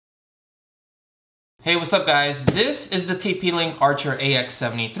Hey, what's up guys? This is the TP Link Archer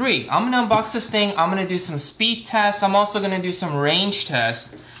AX73. I'm gonna unbox this thing. I'm gonna do some speed tests. I'm also gonna do some range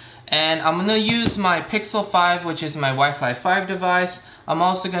tests. And I'm gonna use my Pixel 5, which is my Wi-Fi 5 device. I'm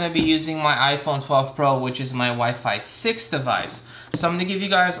also gonna be using my iPhone 12 Pro, which is my Wi-Fi 6 device. So I'm gonna give you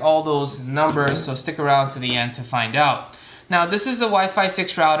guys all those numbers, so stick around to the end to find out. Now this is a Wi-Fi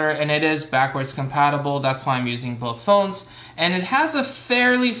 6 router and it is backwards compatible, that's why I'm using both phones. And it has a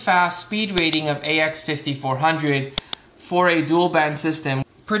fairly fast speed rating of AX5400 for a dual band system.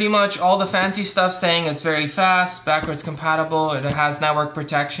 Pretty much all the fancy stuff saying it's very fast, backwards compatible, it has network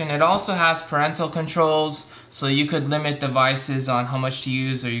protection. It also has parental controls, so you could limit devices on how much to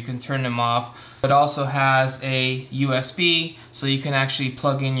use or you can turn them off. It also has a USB, so you can actually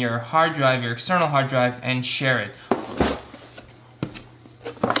plug in your hard drive, your external hard drive, and share it.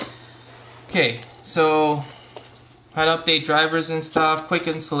 Okay, so how to update drivers and stuff, quick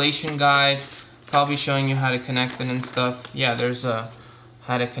installation guide, probably showing you how to connect it and stuff. Yeah, there's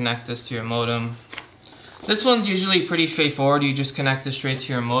how to connect this to your modem. This one's usually pretty straightforward. You just connect it straight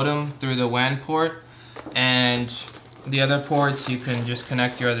to your modem through the WAN port, and the other ports you can just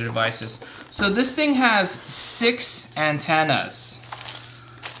connect your other devices. So this thing has 6 antennas,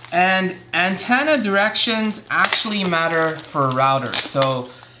 and antenna directions actually matter for routers. So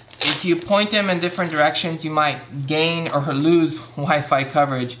if you point them in different directions, you might gain or lose Wi-Fi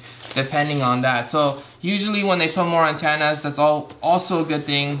coverage depending on that. So usually when they put more antennas, that's also a good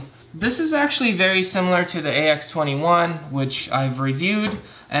thing. This is actually very similar to the AX21, which I've reviewed,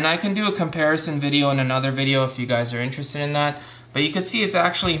 and I can do a comparison video in another video if you guys are interested in that. But you can see it's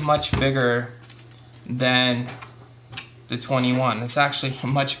actually much bigger than the 21. It's actually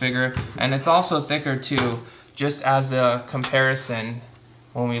much bigger, and it's also thicker too, just as a comparison.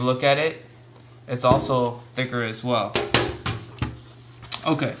 When we look at it, it's also thicker as well.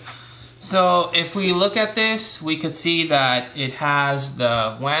 Okay, so if we look at this, we could see that it has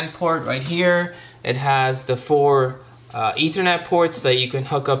the WAN port right here. It has the 4 Ethernet ports that you can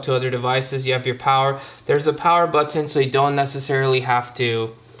hook up to other devices. You have your power. There's a power button, so you don't necessarily have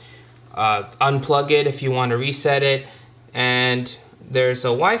to unplug it if you want to reset it. And there's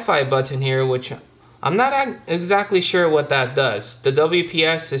a Wi-Fi button here, which I'm not exactly sure what that does. The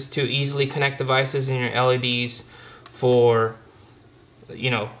WPS is to easily connect devices in your LEDs for, you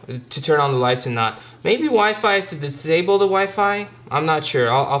know, to turn on the lights and not. Maybe Wi-Fi is to disable the Wi-Fi. I'm not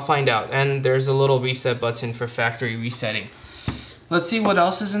sure. I'll find out. And there's a little reset button for factory resetting. Let's see what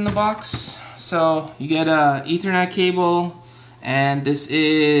else is in the box. So you get a Ethernet cable, and this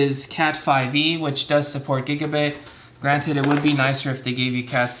is Cat5e, which does support gigabit. Granted, it would be nicer if they gave you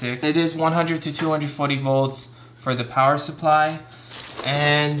Cat 6. It is 100 to 240 volts for the power supply,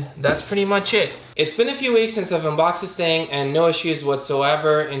 and that's pretty much it. It's been a few weeks since I've unboxed this thing, and no issues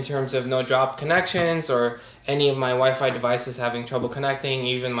whatsoever in terms of no drop connections or any of my Wi-Fi devices having trouble connecting,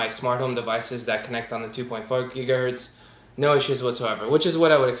 even my smart home devices that connect on the 2.4 gigahertz. No issues whatsoever, which is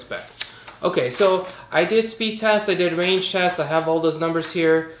what I would expect. Okay, so I did speed tests, I did range tests, I have all those numbers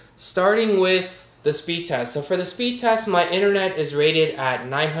here, starting with the speed test. So for the speed test, my internet is rated at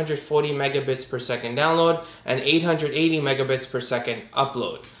 940 megabits per second download and 880 megabits per second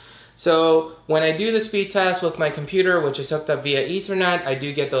upload. So when I do the speed test with my computer, which is hooked up via Ethernet, I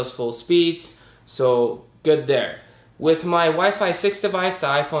do get those full speeds, so good there. With my Wi-Fi 6 device, the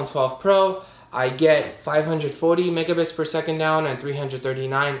iPhone 12 Pro, I get 540 megabits per second down and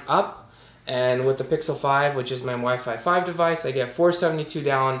 339 up. And with the Pixel 5, which is my Wi-Fi 5 device, I get 472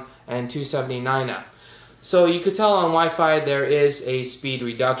 down and 279 up. So you could tell on Wi-Fi there is a speed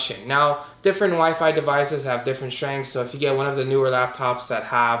reduction. Now, different Wi-Fi devices have different strengths, so if you get one of the newer laptops that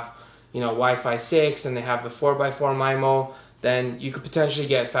have, you know, Wi-Fi 6 and they have the 4x4 MIMO, then you could potentially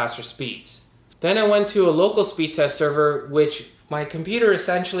get faster speeds. Then I went to a local speed test server, which my computer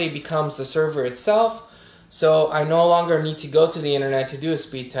essentially becomes the server itself. So I no longer need to go to the internet to do a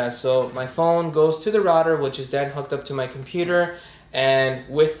speed test. So my phone goes to the router, which is then hooked up to my computer, and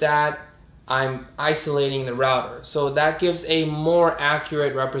with that I'm isolating the router. So that gives a more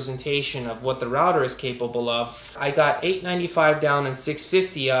accurate representation of what the router is capable of. I got 895 down and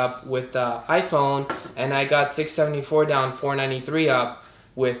 650 up with the iPhone, and I got 674 down, 493 up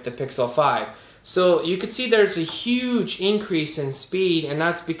with the Pixel 5. So you can see there's a huge increase in speed, and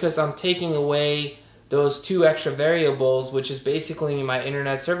that's because I'm taking away those 2 extra variables, which is basically my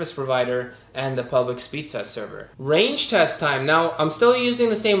internet service provider and the public speed test server. Range test time. Now, I'm still using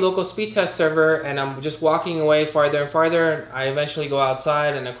the same local speed test server, and I'm just walking away farther and farther. I eventually go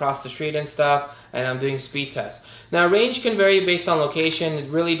outside and across the street and stuff, and I'm doing speed tests. Now, range can vary based on location. It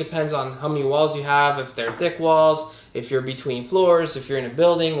really depends on how many walls you have, if they're thick walls, if you're between floors, if you're in a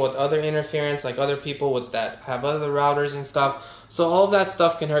building with other interference, like other people with that have other routers and stuff. So all of that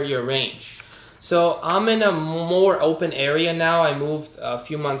stuff can hurt your range. So I'm in a more open area now. I moved a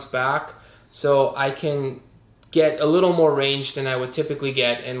few months back, so I can get a little more range than I would typically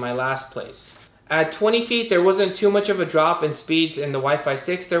get in my last place. At 20 feet, there wasn't too much of a drop in speeds in the Wi-Fi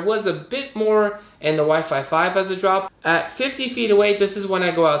 6. There was a bit more in the Wi-Fi 5 as a drop. At 50 feet away, this is when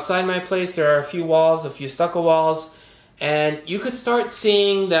I go outside my place. There are a few walls, a few stucco walls, and you could start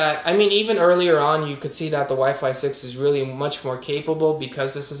seeing that, I mean, even earlier on, you could see that the Wi-Fi 6 is really much more capable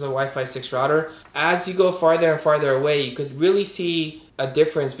because this is a Wi-Fi 6 router. As you go farther and farther away, you could really see a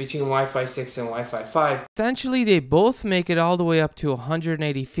difference between Wi-Fi 6 and Wi-Fi 5. Essentially, they both make it all the way up to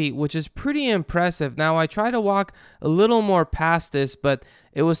 180 feet, which is pretty impressive. Now, I try to walk a little more past this, but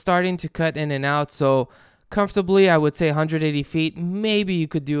it was starting to cut in and out, so comfortably, I would say 180 feet. Maybe you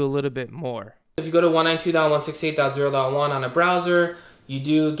could do a little bit more. If you go to 192.168.0.1 on a browser, you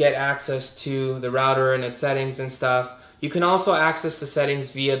do get access to the router and its settings and stuff. You can also access the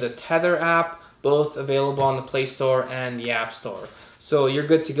settings via the Tether app, both available on the Play Store and the App Store. So you're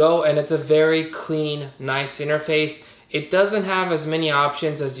good to go, and it's a very clean, nice interface. It doesn't have as many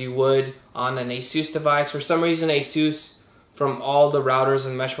options as you would on an ASUS device. For some reason, ASUS, from all the routers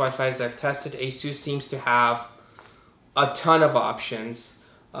and mesh Wi-Fis I've tested, ASUS seems to have a ton of options.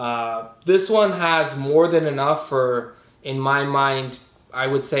 This one has more than enough for, in my mind, I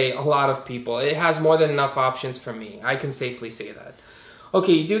would say a lot of people. It has more than enough options for me. I can safely say that.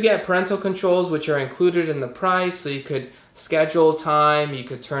 Okay, you do get parental controls, which are included in the price, so you could schedule time, you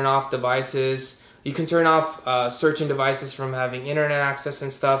could turn off devices, you can turn off certain devices from having internet access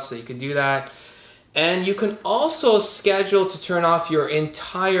and stuff, so you can do that. And you can also schedule to turn off your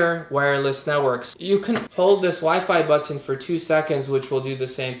entire wireless networks. You can hold this Wi-Fi button for 2 seconds, which will do the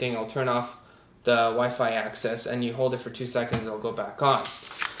same thing. It'll turn off the Wi-Fi access, and you hold it for 2 seconds, it'll go back on.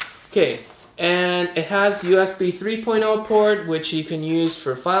 Okay, and it has USB 3.0 port, which you can use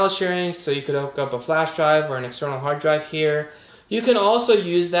for file sharing, so you could hook up a flash drive or an external hard drive here. You can also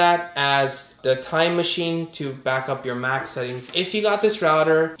use that as the time machine to back up your Mac settings. If you got this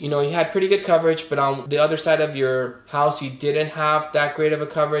router, you know, you had pretty good coverage, but on the other side of your house, you didn't have that great of a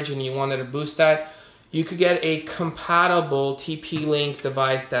coverage and you wanted to boost that, you could get a compatible TP Link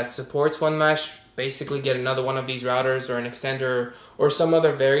device that supports one mesh, basically get another one of these routers or an extender or some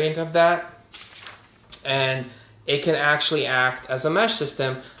other variant of that, and it can actually act as a mesh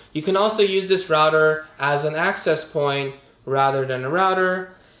system. You can also use this router as an access point rather than a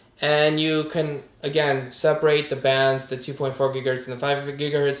router, and you can again separate the bands, the 2.4 gigahertz and the 5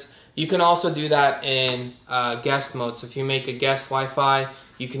 gigahertz. You can also do that in guest mode. So if you make a guest Wi-Fi,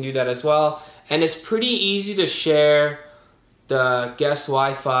 you can do that as well, and it's pretty easy to share the guest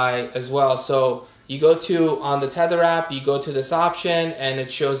Wi-Fi as well. So you go to, on the Tether app, you go to this option and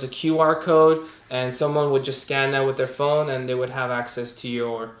it shows a QR code, and someone would just scan that with their phone and they would have access to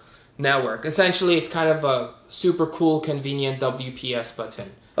your network. Essentially, it's kind of a super cool, convenient WPS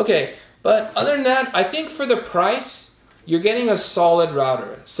button. Okay, but other than that, I think for the price, you're getting a solid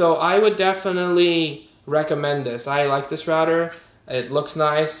router. So I would definitely recommend this. I like this router. It looks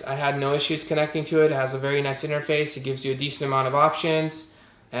nice. I had no issues connecting to it. It has a very nice interface. It gives you a decent amount of options,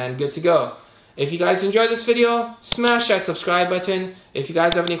 and good to go. If you guys enjoyed this video, smash that subscribe button. If you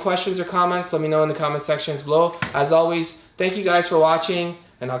guys have any questions or comments, let me know in the comment sections below. As always, thank you guys for watching,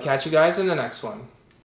 and I'll catch you guys in the next one.